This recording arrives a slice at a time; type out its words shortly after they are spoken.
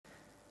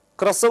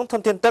ក្រសួងធ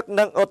នធានទឹក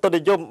និងអូតូ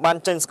និយមបាន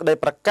ចេញសេចក្តី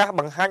ប្រកាស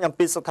បង្ហាញអំ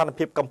ពីស្ថាន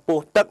ភាពកម្ព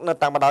ស់ទឹកនៅ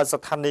តាមបណ្ដោយ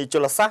ស្ថានីយជ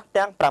លសាស្ត្រ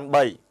ទាំង8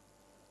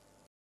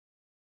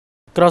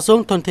ក្រសួង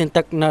ធនធាន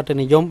ទឹកនិងអូតូ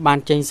និយមបាន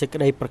ចេញសេច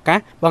ក្តីប្រកាស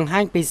បង្ហា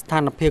ញពីស្ថា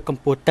នភាពក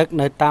ម្ពស់ទឹក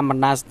នៅតាមប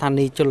ណ្ដាស្ថា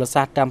នីយជល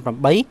សាស្ត្រទាំង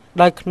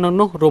8ដោយក្នុង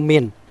នោះរួមមា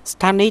នស្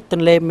ថានីយទ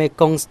ន្លេមេ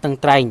គង្គស្ទឹង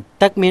ត្រែង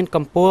ទឹកមានក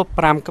ម្ពស់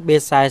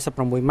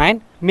 5.46 ម៉ែត្រ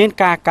មាន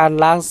ការកើន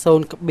ឡើង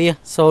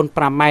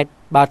 0.05 ម៉ែត្រ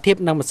បើធៀប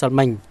នឹងម្សិល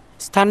មិញ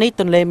ស្ថានីយ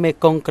ទន្លេមេ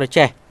គង្គក្រ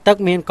ចេះទឹក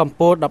មានកម្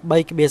ពស់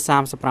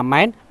 13.35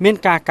 ម៉ែត្រមាន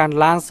ការកើន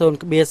ឡើង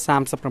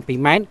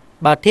 0.37 ម៉ែត្រ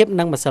បើធៀប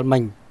នឹងម្សិលមិ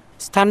ញ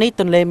ស្ថានីយ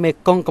ទន្លេមេ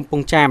គង្គកំព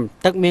ង់ចាម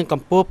ទឹកមានក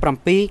ម្ពស់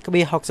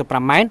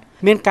 7.65 ម៉ែត្រ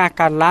មានការ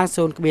កើនឡើង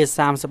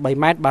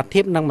 0.33 ម៉ែត្របើ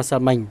ធៀបនឹងម្សិ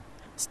លមិញ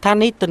ស្ថា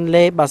នីយទន្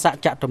លេបាសាក់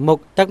ចតុមុខ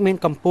ទឹកមាន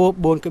កម្ពស់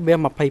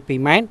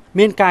 4.22 ម៉ែត្រ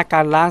មានការ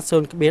កើនឡើង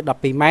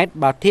 0.12 ម៉ែត្រ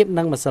បើធៀប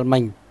នឹងម្សិលមិ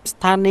ញស្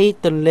ថានីយ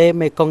ទន្លេ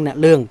មេគង្គអ្នក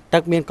លឿងទឹ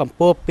កមានកម្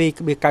ពស់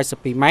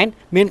 2.92 ម៉ែត្រ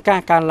មានកា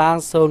រកើនឡើង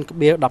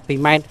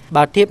 0.12 ម៉ែត្រ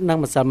បើធៀបនឹង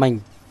ម្សិលមិញ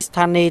ស្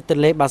ថានីយទ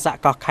ន្លេបាសាក់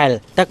កោះខែល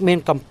ទឹកមាន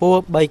កម្ពស់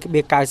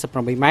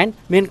 3.98 ម៉ែត្រ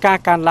មានការ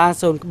កើនឡើង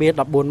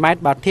 0.14 ម៉ែត្រ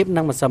បើធៀប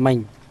នឹងម្សិលមិញ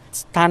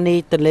ស្ថានីយ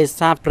ទន្លេ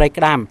សាបព្រៃ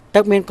ក្តាមទឹ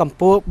កមានកម្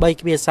ពស់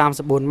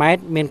 3.34 ម៉ែត្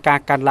រមានការ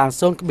កើនឡើង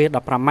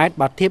 0.15 ម៉ែត្រ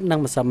បើធៀបនឹង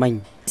ម្សិលមិញ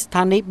ស្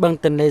ថានីយបឹង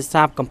ទន្លេ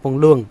សាបកំពង់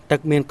ហ្លួងទឹក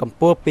មានកម្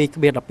ពស់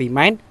 2.12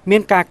 ម៉ែត្រមា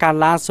នការកើន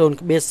ឡើង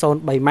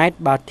 0.03 ម៉ែត្រ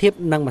បើធៀប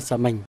នឹងម្សិល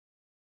មិញ